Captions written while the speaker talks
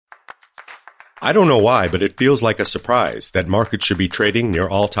I don't know why, but it feels like a surprise that markets should be trading near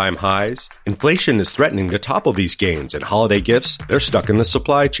all-time highs. Inflation is threatening to topple these gains, and holiday gifts, they're stuck in the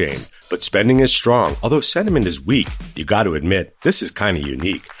supply chain. But spending is strong, although sentiment is weak. You got to admit, this is kind of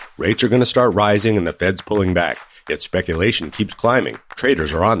unique. Rates are going to start rising and the Fed's pulling back, yet speculation keeps climbing.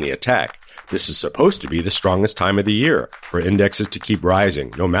 Traders are on the attack. This is supposed to be the strongest time of the year for indexes to keep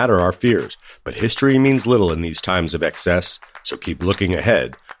rising, no matter our fears. But history means little in these times of excess, so keep looking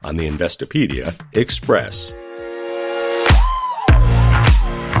ahead on the Investopedia Express.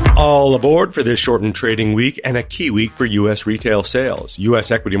 All aboard for this shortened trading week and a key week for U.S. retail sales. U.S.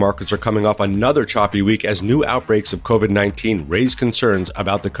 equity markets are coming off another choppy week as new outbreaks of COVID-19 raise concerns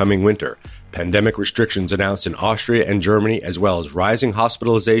about the coming winter. Pandemic restrictions announced in Austria and Germany, as well as rising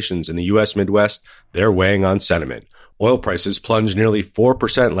hospitalizations in the U.S. Midwest, they're weighing on sentiment. Oil prices plunged nearly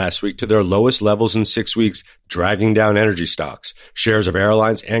 4% last week to their lowest levels in 6 weeks, dragging down energy stocks. Shares of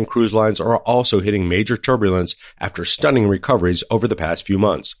airlines and cruise lines are also hitting major turbulence after stunning recoveries over the past few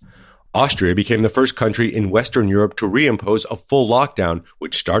months. Austria became the first country in Western Europe to reimpose a full lockdown,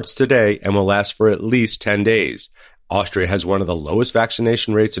 which starts today and will last for at least 10 days. Austria has one of the lowest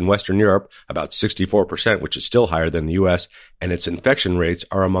vaccination rates in Western Europe, about 64%, which is still higher than the U.S., and its infection rates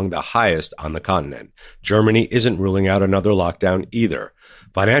are among the highest on the continent. Germany isn't ruling out another lockdown either.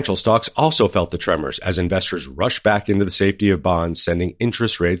 Financial stocks also felt the tremors as investors rushed back into the safety of bonds, sending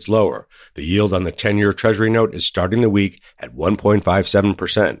interest rates lower. The yield on the 10-year Treasury note is starting the week at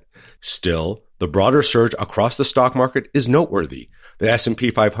 1.57%. Still, the broader surge across the stock market is noteworthy. The S&P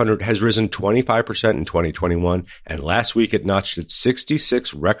 500 has risen 25% in 2021, and last week it notched its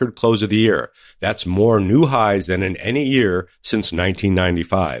 66th record close of the year. That's more new highs than in any year since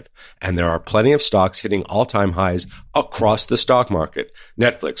 1995. And there are plenty of stocks hitting all-time highs across the stock market.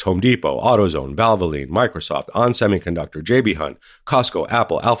 Netflix, Home Depot, AutoZone, Valvoline, Microsoft, On Semiconductor, JB Hunt, Costco,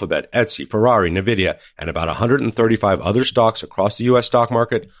 Apple, Alphabet, Etsy, Ferrari, Nvidia, and about 135 other stocks across the U.S. stock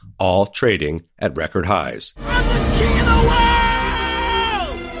market, all trading at record highs. I'm the king of the world!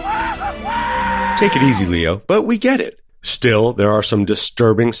 Take it easy, Leo, but we get it. Still, there are some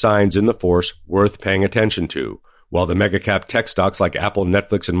disturbing signs in the force worth paying attention to. While the mega-cap tech stocks like Apple,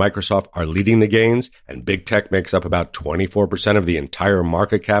 Netflix, and Microsoft are leading the gains, and big tech makes up about 24% of the entire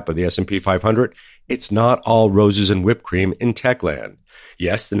market cap of the S&P 500, it's not all roses and whipped cream in tech land.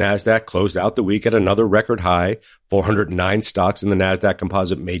 Yes, the NASDAQ closed out the week at another record high. 409 stocks in the NASDAQ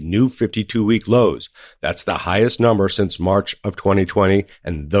composite made new 52-week lows. That's the highest number since March of 2020,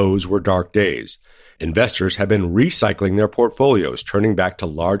 and those were dark days. Investors have been recycling their portfolios, turning back to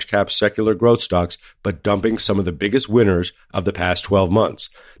large-cap secular growth stocks, but dumping some of the biggest winners of the past 12 months.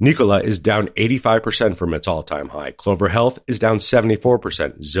 Nikola is down 85% from its all-time high. Clover Health is down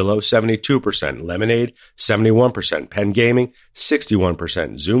 74%. Zillow, 72%. Lemonade, 71%. Penn Gaming,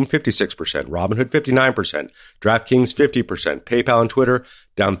 61%. Zoom, 56%. Robinhood, 59%. DraftKings, 50%. PayPal and Twitter,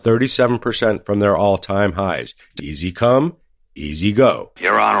 down 37% from their all-time highs. Easy come, easy go.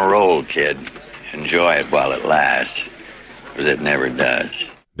 You're on a roll, kid. Enjoy it while it lasts, because it never does.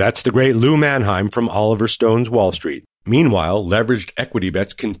 That's the great Lou Manheim from Oliver Stone's Wall Street. Meanwhile, leveraged equity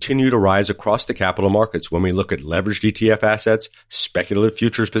bets continue to rise across the capital markets when we look at leveraged ETF assets, speculative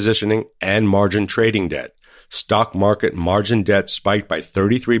futures positioning, and margin trading debt. Stock market margin debt spiked by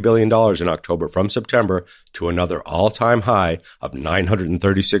 $33 billion in October from September to another all-time high of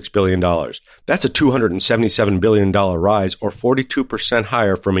 $936 billion. That's a $277 billion rise, or 42%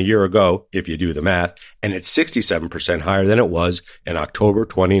 higher from a year ago, if you do the math, and it's 67% higher than it was in October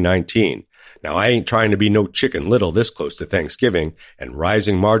 2019. Now, I ain't trying to be no Chicken Little this close to Thanksgiving, and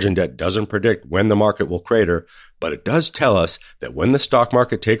rising margin debt doesn't predict when the market will crater, but it does tell us that when the stock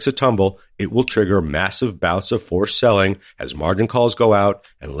market takes a tumble, it will trigger massive bouts of forced selling as margin calls go out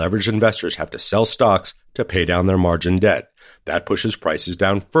and leveraged investors have to sell stocks to pay down their margin debt. That pushes prices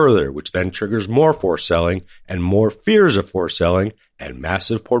down further, which then triggers more forced selling and more fears of forced selling and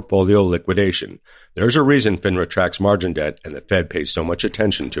massive portfolio liquidation. There's a reason FINRA tracks margin debt and the Fed pays so much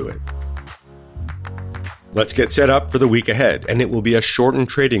attention to it. Let's get set up for the week ahead, and it will be a shortened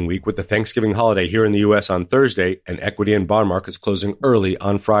trading week with the Thanksgiving holiday here in the U.S. on Thursday and equity and bond markets closing early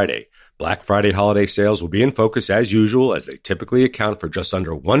on Friday. Black Friday holiday sales will be in focus as usual, as they typically account for just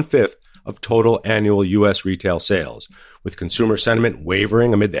under 1/5 of total annual U.S. retail sales. With consumer sentiment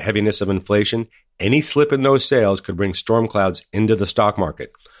wavering amid the heaviness of inflation, any slip in those sales could bring storm clouds into the stock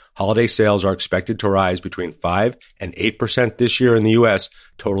market. Holiday sales are expected to rise between 5% and 8% this year in the U.S.,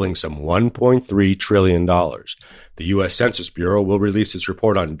 totaling some $1.3 trillion. The U.S. Census Bureau will release its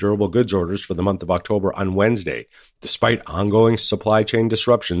report on durable goods orders for the month of October on Wednesday. Despite ongoing supply chain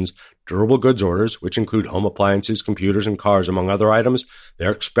disruptions, Durable goods orders, which include home appliances, computers, and cars, among other items, they're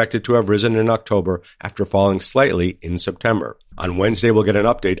expected to have risen in October after falling slightly in September. On Wednesday, we'll get an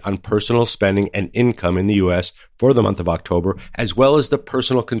update on personal spending and income in the U.S. for the month of October, as well as the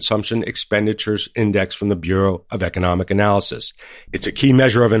Personal Consumption Expenditures Index from the Bureau of Economic Analysis. It's a key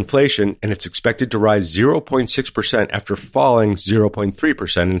measure of inflation, and it's expected to rise 0.6% after falling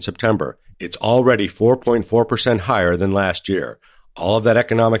 0.3% in September. It's already 4.4% higher than last year. All of that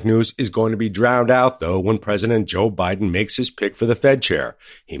economic news is going to be drowned out, though, when President Joe Biden makes his pick for the Fed chair.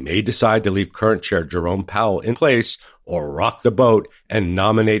 He may decide to leave current chair Jerome Powell in place or rock the boat and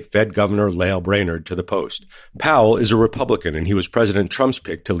nominate Fed Governor Lael Brainerd to the post. Powell is a Republican, and he was President Trump's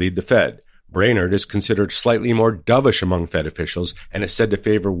pick to lead the Fed. Brainerd is considered slightly more dovish among Fed officials and is said to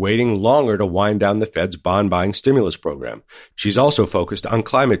favor waiting longer to wind down the Fed's bond-buying stimulus program. She's also focused on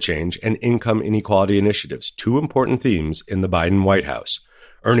climate change and income inequality initiatives, two important themes in the Biden White House.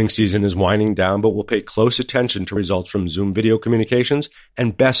 Earnings season is winding down, but we'll pay close attention to results from Zoom Video Communications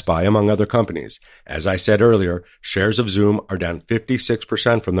and Best Buy, among other companies. As I said earlier, shares of Zoom are down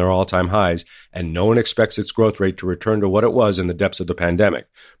 56% from their all-time highs, and no one expects its growth rate to return to what it was in the depths of the pandemic.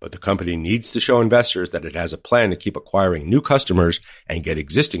 But the company needs to show investors that it has a plan to keep acquiring new customers and get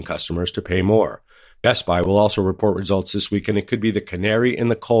existing customers to pay more. Best Buy will also report results this week, and it could be the canary in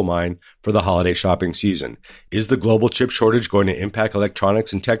the coal mine for the holiday shopping season. Is the global chip shortage going to impact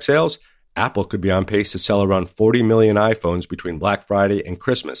electronics and tech sales? Apple could be on pace to sell around 40 million iPhones between Black Friday and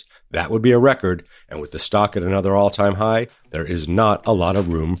Christmas. That would be a record, and with the stock at another all-time high, there is not a lot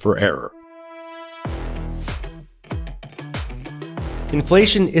of room for error.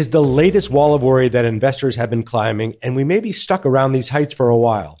 Inflation is the latest wall of worry that investors have been climbing, and we may be stuck around these heights for a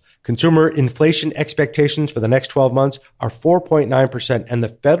while. Consumer inflation expectations for the next 12 months are 4.9%, and the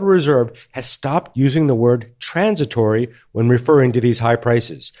Federal Reserve has stopped using the word transitory when referring to these high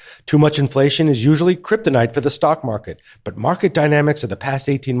prices. Too much inflation is usually kryptonite for the stock market, but market dynamics of the past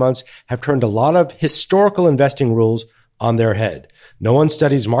 18 months have turned a lot of historical investing rules on their head. No one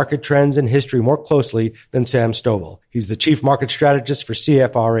studies market trends and history more closely than Sam Stovall. He's the chief market strategist for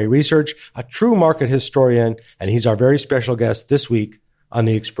CFRA Research, a true market historian, and he's our very special guest this week on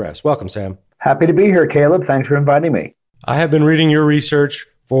The Express. Welcome, Sam. Happy to be here, Caleb. Thanks for inviting me. I have been reading your research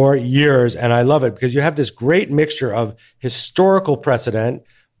for years, and I love it because you have this great mixture of historical precedent,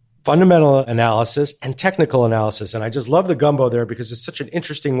 fundamental analysis, and technical analysis. And I just love the gumbo there because it's such an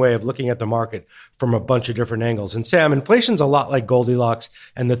interesting way of looking at the market from a bunch of different angles. And Sam, inflation's a lot like Goldilocks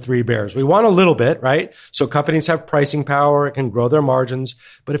and the Three Bears. We want a little bit, right? So companies have pricing power, it can grow their margins,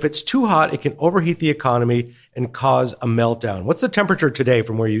 but if it's too hot, it can overheat the economy and cause a meltdown. What's the temperature today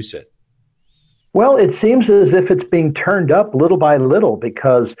from where you sit? Well, it seems as if it's being turned up little by little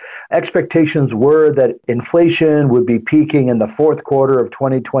because expectations were that inflation would be peaking in the fourth quarter of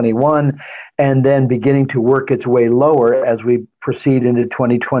 2021 and then beginning to work its way lower as we proceed into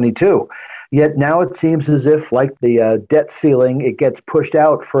 2022. Yet now it seems as if, like the debt ceiling, it gets pushed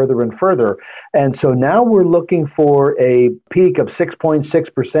out further and further. And so now we're looking for a peak of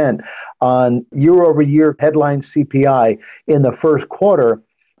 6.6% on year-over-year headline CPI in the first quarter.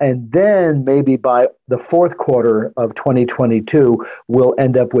 And then maybe by the fourth quarter of 2022, we'll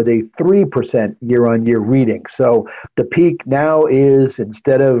end up with a 3% year-on-year reading. So the peak now is,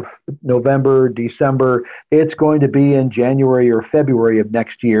 instead of November, December, it's going to be in January or February of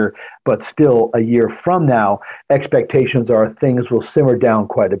next year. But still, a year from now, expectations are things will simmer down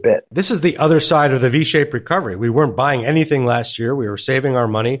quite a bit. This is the other side of the V-shaped recovery. We weren't buying anything last year. We were saving our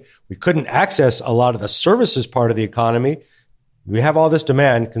money. We couldn't access a lot of the services part of the economy. We have all this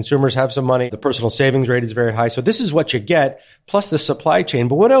demand. Consumers have some money. The personal savings rate is very high. So this is what you get, plus the supply chain.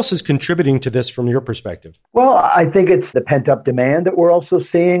 But what else is contributing to this from your perspective? Well, I think it's the pent-up demand that we're also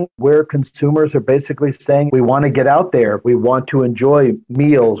seeing, where consumers are basically saying, we want to get out there. We want to enjoy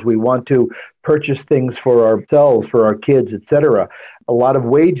meals. We want to purchase things for ourselves, for our kids, etc. A lot of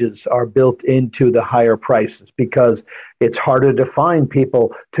wages are built into the higher prices because it's harder to find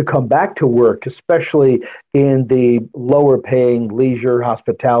people to come back to work, especially in the lower paying leisure,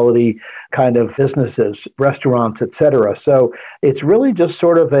 hospitality kind of businesses, restaurants, etc. So it's really just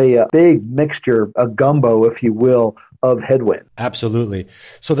sort of a big mixture, a gumbo, if you will, of headwind. Absolutely.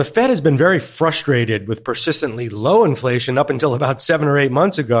 So the Fed has been very frustrated with persistently low inflation up until about 7 or 8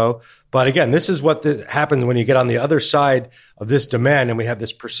 months ago. But again, this is what happens when you get on the other side of this demand and we have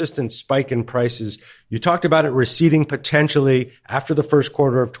this persistent spike in prices. You talked about it receding potentially after the first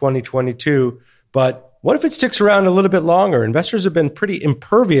quarter of 2022. But what if it sticks around a little bit longer? Investors have been pretty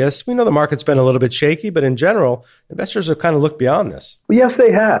impervious. We know the market's been a little bit shaky, but in general, investors have kind of looked beyond this. Well, yes,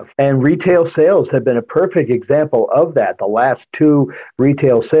 they have. And retail sales have been a perfect example of that. The last two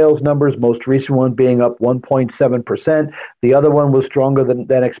retail sales numbers, most recent one being up 1.7%. The other one was stronger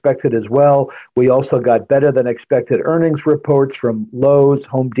than expected as well. We also got better than expected earnings reports from Lowe's,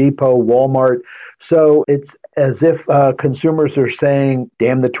 Home Depot, Walmart. So it's as if consumers are saying,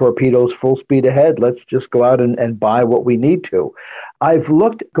 damn the torpedoes, full speed ahead. Let's just go out and buy what we need to. I've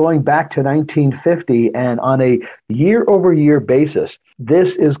looked going back to 1950, and on a year-over-year basis,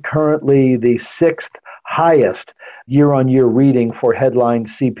 this is currently the sixth highest year-on-year reading for headline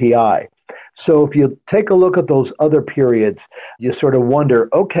CPI. So if you take a look at those other periods, you sort of wonder,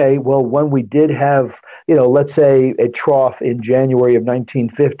 okay, well, when we did have, let's say a trough in January of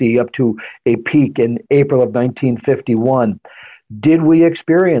 1950 up to a peak in April of 1951, did we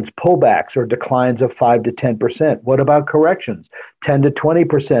experience pullbacks or declines of 5 to 10%? What about corrections? 10 to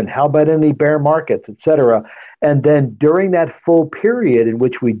 20%? How about any bear markets, et cetera? And then during that full period in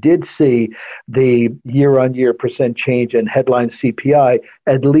which we did see the year-on-year percent change in headline CPI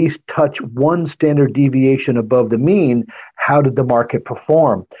at least touch one standard deviation above the mean, how did the market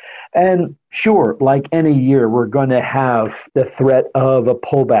perform? And sure, like any year, we're going to have the threat of a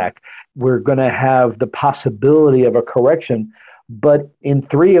pullback. We're going to have the possibility of a correction. But in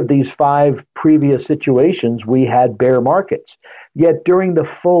 3 of these 5 previous situations, we had bear markets. Yet during the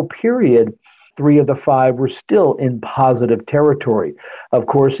full period, 3 of the 5 were still in positive territory. Of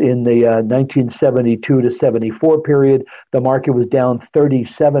course, in the 1972 to 74 period, the market was down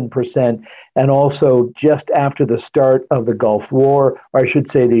 37%. And also just after the start of the Gulf War, or I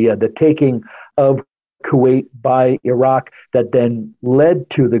should say the taking of Kuwait by Iraq that then led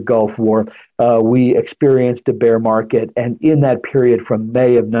to the Gulf War, we experienced a bear market. And in that period from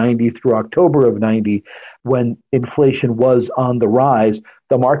May of 90 through October of 90, when inflation was on the rise,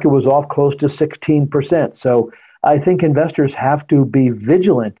 the market was off close to 16%. So I think investors have to be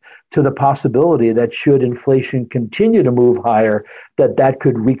vigilant to the possibility that should inflation continue to move higher, that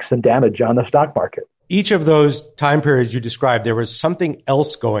could wreak some damage on the stock market. Each of those time periods you described, there was something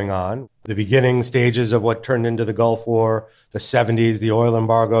else going on. The beginning stages of what turned into the Gulf War, the 70s, the oil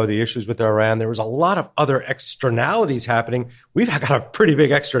embargo, the issues with Iran. There was a lot of other externalities happening. We've got a pretty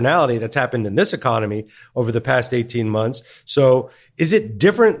big externality that's happened in this economy over the past 18 months. So is it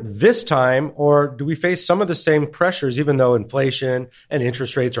different this time, or do we face some of the same pressures, even though inflation and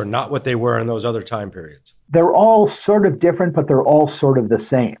interest rates are not what they were in those other time periods? They're all sort of different, but they're all sort of the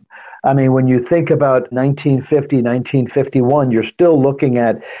same. I mean, when you think about 1950, 1951, you're still looking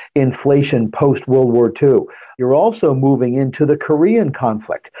at inflation post-World War II. You're also moving into the Korean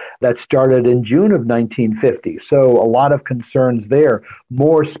conflict that started in June of 1950. So a lot of concerns there,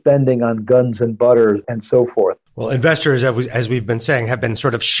 more spending on guns and butter and so forth. Well, investors, as we've been saying, have been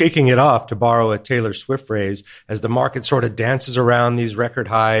sort of shaking it off, to borrow a Taylor Swift phrase, as the market sort of dances around these record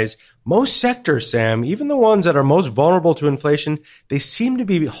highs. Most sectors, Sam, even the ones that are most vulnerable to inflation, they seem to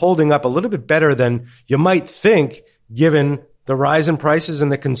be holding up a little bit better than you might think, given the rise in prices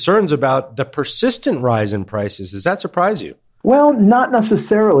and the concerns about the persistent rise in prices. Does that surprise you? Well, not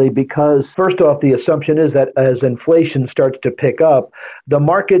necessarily, because first off, the assumption is that as inflation starts to pick up, the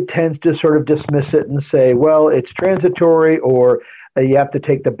market tends to sort of dismiss it and say, well, it's transitory, or you have to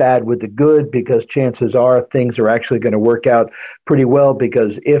take the bad with the good, because chances are things are actually going to work out pretty well,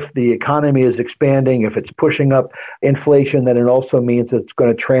 because if the economy is expanding, if it's pushing up inflation, then it also means it's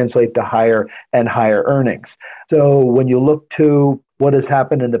going to translate to higher and higher earnings. So when you look to what has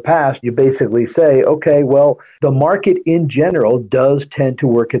happened in the past, you basically say, okay, well, the market in general does tend to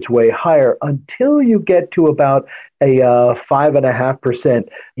work its way higher until you get to about a 5.5%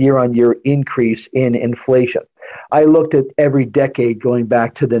 year-on-year increase in inflation. I looked at every decade going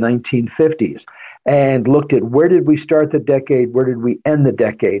back to the 1950s and looked at where did we start the decade, where did we end the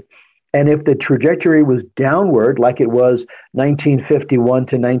decade. And if the trajectory was downward, like it was 1951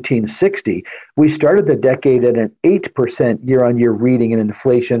 to 1960, we started the decade at an 8% year-on-year reading in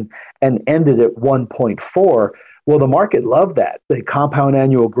inflation and ended at 1.4. Well, the market loved that. The compound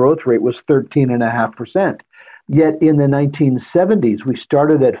annual growth rate was 13.5%. Yet in the 1970s, we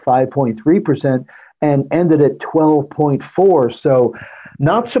started at 5.3% and ended at 12.4. So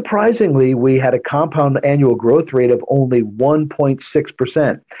Not surprisingly, we had a compound annual growth rate of only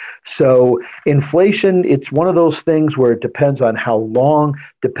 1.6%. So inflation, it's one of those things where it depends on how long,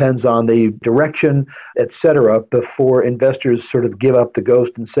 depends on the direction, et cetera, before investors sort of give up the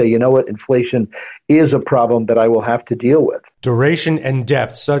ghost and say, you know what, inflation is a problem that I will have to deal with. Duration and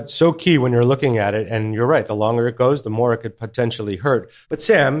depth, so key when you're looking at it. And you're right, the longer it goes, the more it could potentially hurt. But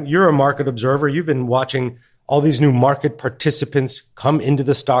Sam, you're a market observer. You've been watching all these new market participants come into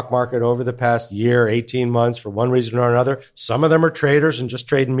the stock market over the past year, 18 months, for one reason or another. Some of them are traders and just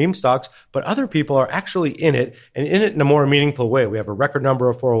trading meme stocks, but other people are actually in it, and in it in a more meaningful way. We have a record number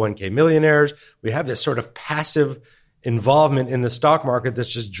of 401k millionaires. We have this sort of passive involvement in the stock market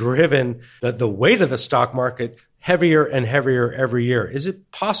that's just driven the weight of the stock market heavier and heavier every year. Is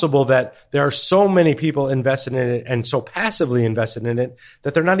it possible that there are so many people invested in it and so passively invested in it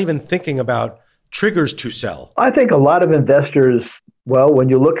that they're not even thinking about triggers to sell? I think a lot of investors, well, when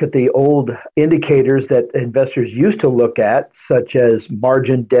you look at the old indicators that investors used to look at, such as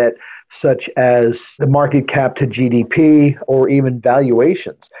margin debt, such as the market cap to GDP, or even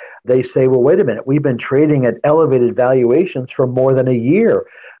valuations, they say, well, wait a minute, we've been trading at elevated valuations for more than a year.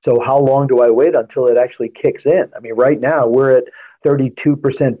 So how long do I wait until it actually kicks in? I mean, right now we're at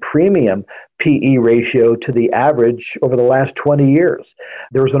 32% premium PE ratio to the average over the last 20 years.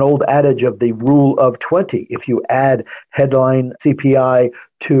 There's an old adage of the rule of 20. If you add headline CPI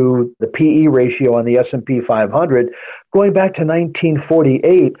to the PE ratio on the S&P 500, going back to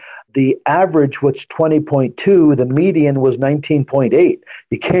 1948, the average was 20.2, the median was 19.8.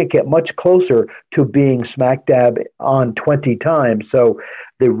 You can't get much closer to being smack dab on 20 times. So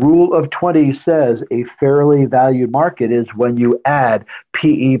the rule of 20 says a fairly valued market is when you add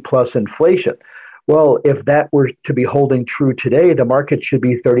PE plus inflation. Well, if that were to be holding true today, the market should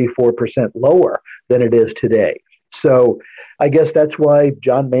be 34% lower than it is today. So I guess that's why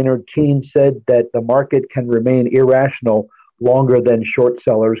John Maynard Keynes said that the market can remain irrational longer than short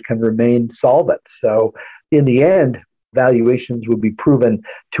sellers can remain solvent. So in the end, valuations would be proven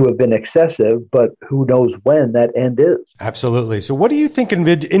to have been excessive, but who knows when that end is. Absolutely. So what do you think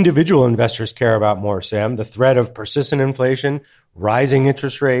individual investors care about more, Sam? The threat of persistent inflation, rising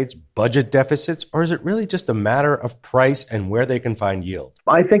interest rates, budget deficits, or is it really just a matter of price and where they can find yield?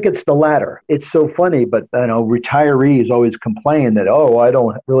 I think it's the latter. It's so funny, but retirees always complain that, I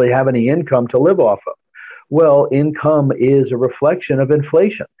don't really have any income to live off of. Well, income is a reflection of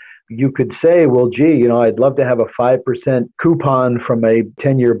inflation. You could say, well, gee, I'd love to have a 5% coupon from a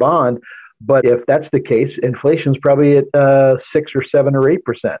 10-year bond, but if that's the case, inflation's probably at 6 or 7 or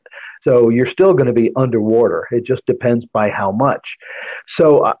 8%. So you're still going to be underwater. It just depends by how much.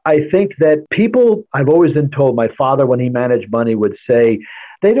 So I think that people, I've always been told, my father, when he managed money, would say,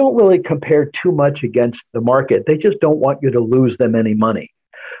 they don't really compare too much against the market. They just don't want you to lose them any money.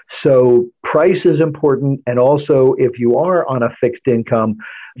 So price is important. And also, if you are on a fixed income,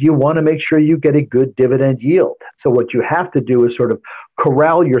 you want to make sure you get a good dividend yield. So what you have to do is sort of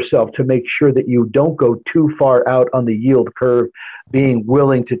corral yourself to make sure that you don't go too far out on the yield curve, being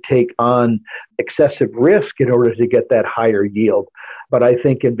willing to take on excessive risk in order to get that higher yield. But I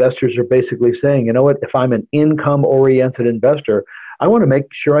think investors are basically saying, you know what, if I'm an income-oriented investor, I want to make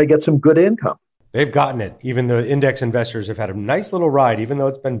sure I get some good income. They've gotten it. Even the index investors have had a nice little ride, even though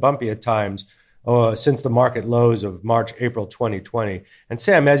it's been bumpy at times since the market lows of March, April 2020. And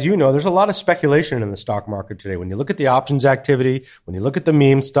Sam, as you know, there's a lot of speculation in the stock market today. When you look at the options activity, when you look at the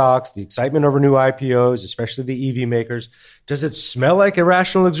meme stocks, the excitement over new IPOs, especially the EV makers, does it smell like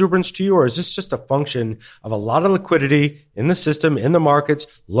irrational exuberance to you, or is this just a function of a lot of liquidity in the system, in the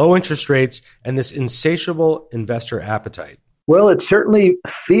markets, low interest rates, and this insatiable investor appetite? Well, it certainly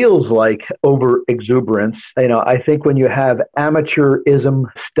feels like over exuberance. I think when you have amateurism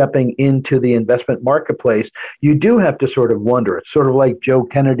stepping into the investment marketplace, you do have to sort of wonder. It's sort of like Joe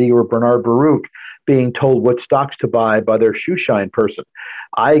Kennedy or Bernard Baruch being told what stocks to buy by their shoe shine person.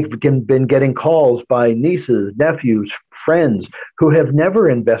 I've been getting calls by nieces, nephews, friends who have never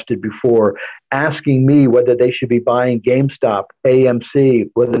invested before, asking me whether they should be buying GameStop, AMC,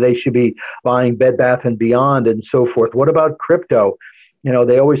 whether they should be buying Bed Bath & Beyond, and so forth. What about crypto?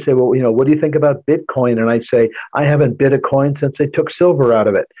 They always say, well, what do you think about Bitcoin? And I say, I haven't bid a coin since they took silver out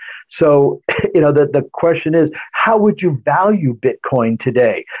of it. So, the question is, how would you value Bitcoin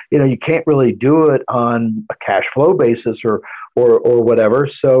today? You can't really do it on a cash flow basis or whatever.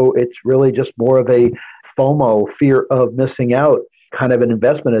 So it's really just more of a FOMO, fear of missing out, kind of an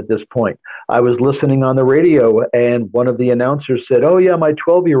investment at this point. I was listening on the radio and one of the announcers said, oh yeah, my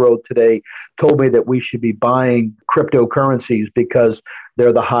 12-year-old today told me that we should be buying cryptocurrencies because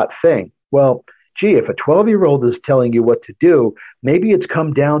they're the hot thing. Well, gee, if a 12-year-old is telling you what to do, maybe it's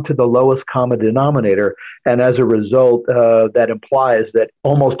come down to the lowest common denominator. And as a result, that implies that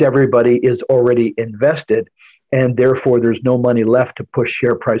almost everybody is already invested, and therefore there's no money left to push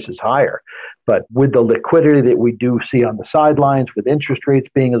share prices higher. But with the liquidity that we do see on the sidelines, with interest rates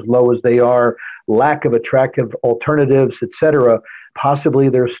being as low as they are, lack of attractive alternatives, et cetera, possibly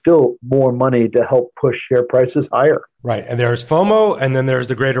there's still more money to help push share prices higher. Right. And there's FOMO, and then there's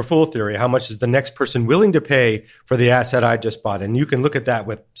the greater fool theory. How much is the next person willing to pay for the asset I just bought? And you can look at that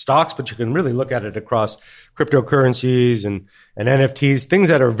with stocks, but you can really look at it across cryptocurrencies and NFTs, things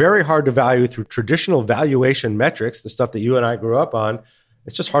that are very hard to value through traditional valuation metrics, the stuff that you and I grew up on.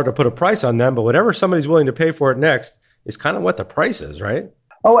 It's just hard to put a price on them, but whatever somebody's willing to pay for it next is kind of what the price is, right?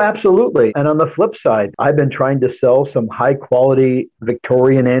 Oh, absolutely. And on the flip side, I've been trying to sell some high quality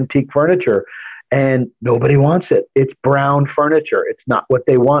Victorian antique furniture, and nobody wants it. It's brown furniture. It's not what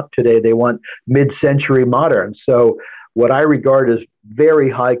they want today. They want mid-century modern. So what I regard as very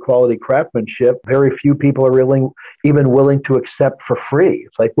high quality craftsmanship, very few people are even willing to accept for free.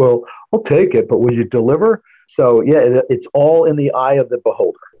 It's like, well, I'll take it, but will you deliver? So yeah, it's all in the eye of the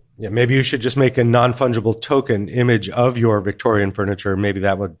beholder. Yeah, maybe you should just make a non-fungible token image of your Victorian furniture. Maybe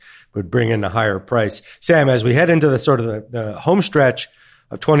that would bring in a higher price. Sam, as we head into the sort of the home stretch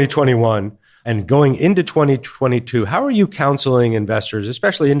of 2021 and going into 2022, how are you counseling investors,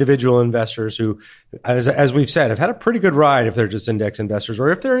 especially individual investors who, as we've said, have had a pretty good ride if they're just index investors,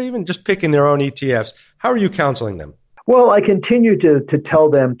 or if they're even just picking their own ETFs? How are you counseling them? Well, I continue to tell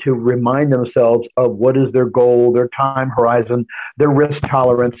them to remind themselves of what is their goal, their time horizon, their risk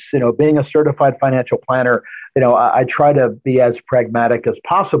tolerance. Being a certified financial planner, I try to be as pragmatic as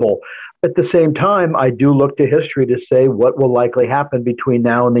possible. At the same time, I do look to history to say what will likely happen between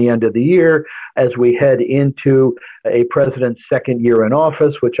now and the end of the year as we head into a president's second year in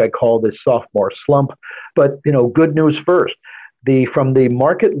office, which I call the sophomore slump. But, good news first. From the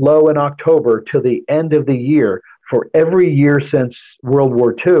market low in October to the end of the year, for every year since World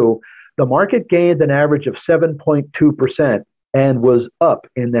War II, the market gained an average of 7.2% and was up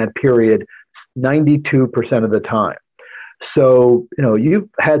in that period 92% of the time. So, you've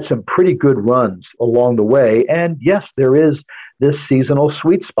had some pretty good runs along the way. And yes, there is this seasonal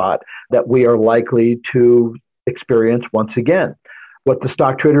sweet spot that we are likely to experience once again. What the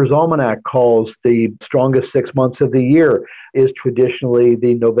Stock Traders Almanac calls the strongest 6 months of the year is traditionally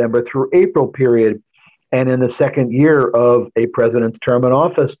the November through April period. And in the second year of a president's term in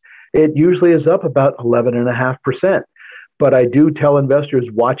office, it usually is up about 11.5%. But I do tell investors,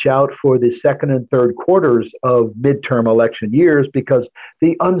 watch out for the second and third quarters of midterm election years, because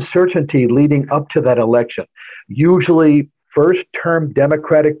the uncertainty leading up to that election, usually first-term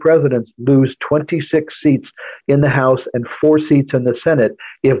Democratic presidents lose 26 seats in the House and 4 seats in the Senate.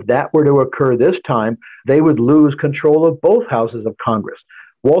 If that were to occur this time, they would lose control of both houses of Congress.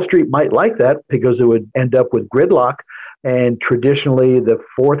 Wall Street might like that because it would end up with gridlock. And traditionally, the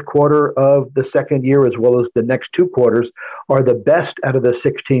fourth quarter of the second year, as well as the next 2 quarters, are the best out of the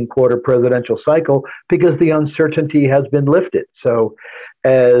 16-quarter presidential cycle because the uncertainty has been lifted. So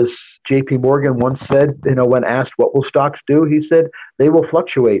as JP Morgan once said, when asked what will stocks do, he said they will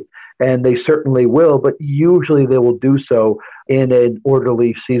fluctuate. And they certainly will, but usually they will do so in an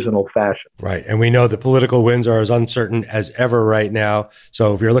orderly seasonal fashion. Right. And we know the political winds are as uncertain as ever right now.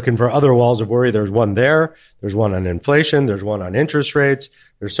 So if you're looking for other walls of worry, there's one there. There's one on inflation. There's one on interest rates.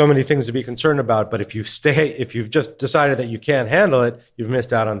 There's so many things to be concerned about. But if you've just decided that you can't handle it, you've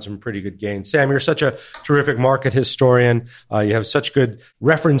missed out on some pretty good gains. Sam, you're such a terrific market historian. You have such good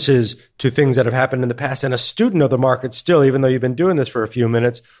references to things that have happened in the past, and a student of the market still, even though you've been doing this for a few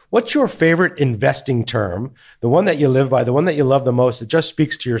minutes. What's your favorite investing term? The one that you live by, the one that you love the most, that just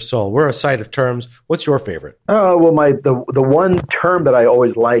speaks to your soul. We're a site of terms. What's your favorite? Well, the one term that I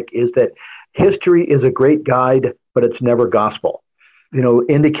always like is that history is a great guide, but it's never gospel.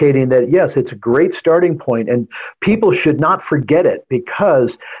 Indicating that, yes, it's a great starting point, and people should not forget it,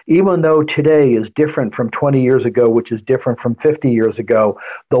 because even though today is different from 20 years ago, which is different from 50 years ago,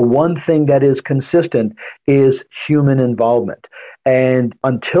 the one thing that is consistent is human involvement. And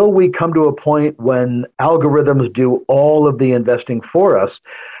until we come to a point when algorithms do all of the investing for us,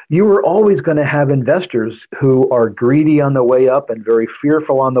 you are always going to have investors who are greedy on the way up and very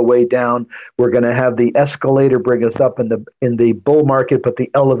fearful on the way down. We're going to have the escalator bring us up in the bull market, but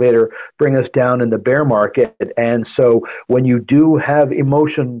the elevator bring us down in the bear market. And so when you do have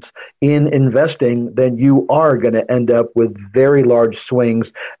emotions in investing, then you are going to end up with very large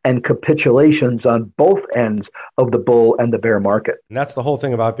swings and capitulations on both ends of the bull and the bear market. And that's the whole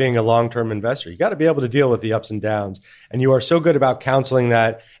thing about being a long-term investor. You got to be able to deal with the ups and downs. And you are so good about counseling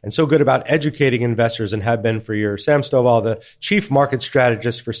that and so good about educating investors and have been for years. Sam Stovall, the Chief Market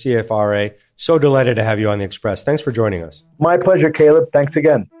Strategist for CFRA. So delighted to have you on the Express. Thanks for joining us. My pleasure, Caleb. Thanks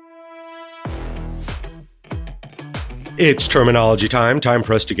again. It's terminology time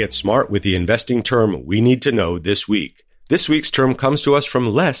for us to get smart with the investing term we need to know this week. This week's term comes to us from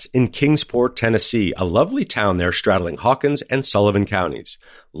Les in Kingsport, Tennessee, a lovely town there straddling Hawkins and Sullivan counties.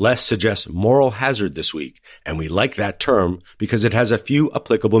 Les suggests moral hazard this week, and we like that term because it has a few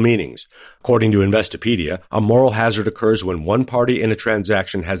applicable meanings. According to Investopedia, a moral hazard occurs when one party in a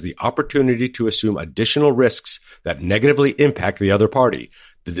transaction has the opportunity to assume additional risks that negatively impact the other party.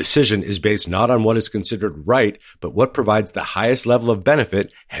 The decision is based not on what is considered right, but what provides the highest level of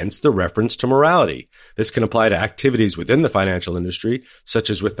benefit, hence the reference to morality. This can apply to activities within the financial industry,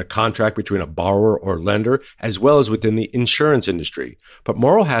 such as with the contract between a borrower or lender, as well as within the insurance industry. But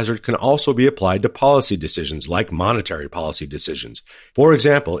moral hazard can also be applied to policy decisions, like monetary policy decisions. For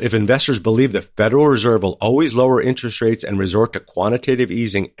example, if investors believe the Federal Reserve will always lower interest rates and resort to quantitative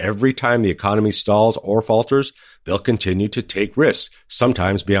easing every time the economy stalls or falters, they'll continue to take risks,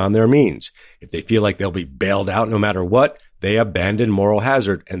 sometimes beyond their means. If they feel like they'll be bailed out no matter what, they abandon moral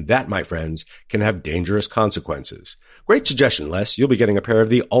hazard, and that, my friends, can have dangerous consequences. Great suggestion, Les. You'll be getting a pair of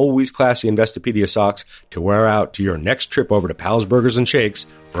the always classy Investopedia socks to wear out to your next trip over to Pal's Burgers and Shakes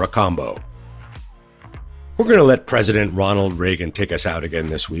for a combo. We're going to let President Ronald Reagan take us out again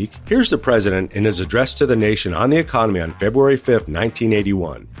this week. Here's the president in his address to the nation on the economy on February 5th,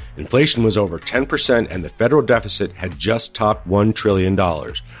 1981. Inflation was over 10% and the federal deficit had just topped $1 trillion.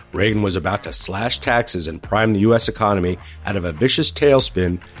 Reagan was about to slash taxes and prime the U.S. economy out of a vicious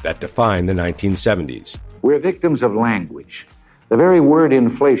tailspin that defined the 1970s. We're victims of language. The very word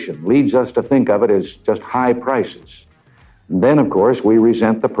inflation leads us to think of it as just high prices. And then, of course, we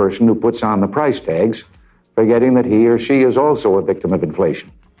resent the person who puts on the price tags, forgetting that he or she is also a victim of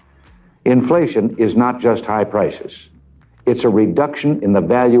inflation. Inflation is not just high prices. It's a reduction in the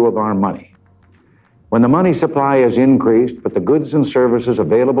value of our money. When the money supply is increased, but the goods and services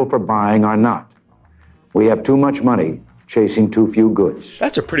available for buying are not, we have too much money chasing too few goods.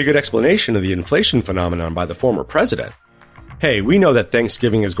 That's a pretty good explanation of the inflation phenomenon by the former president. Hey, we know that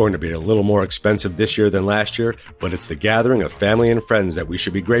Thanksgiving is going to be a little more expensive this year than last year, but it's the gathering of family and friends that we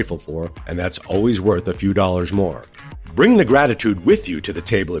should be grateful for, and that's always worth a few dollars more. Bring the gratitude with you to the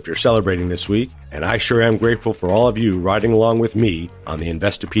table if you're celebrating this week, and I sure am grateful for all of you riding along with me on the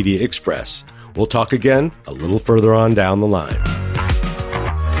Investopedia Express. We'll talk again a little further on down the line.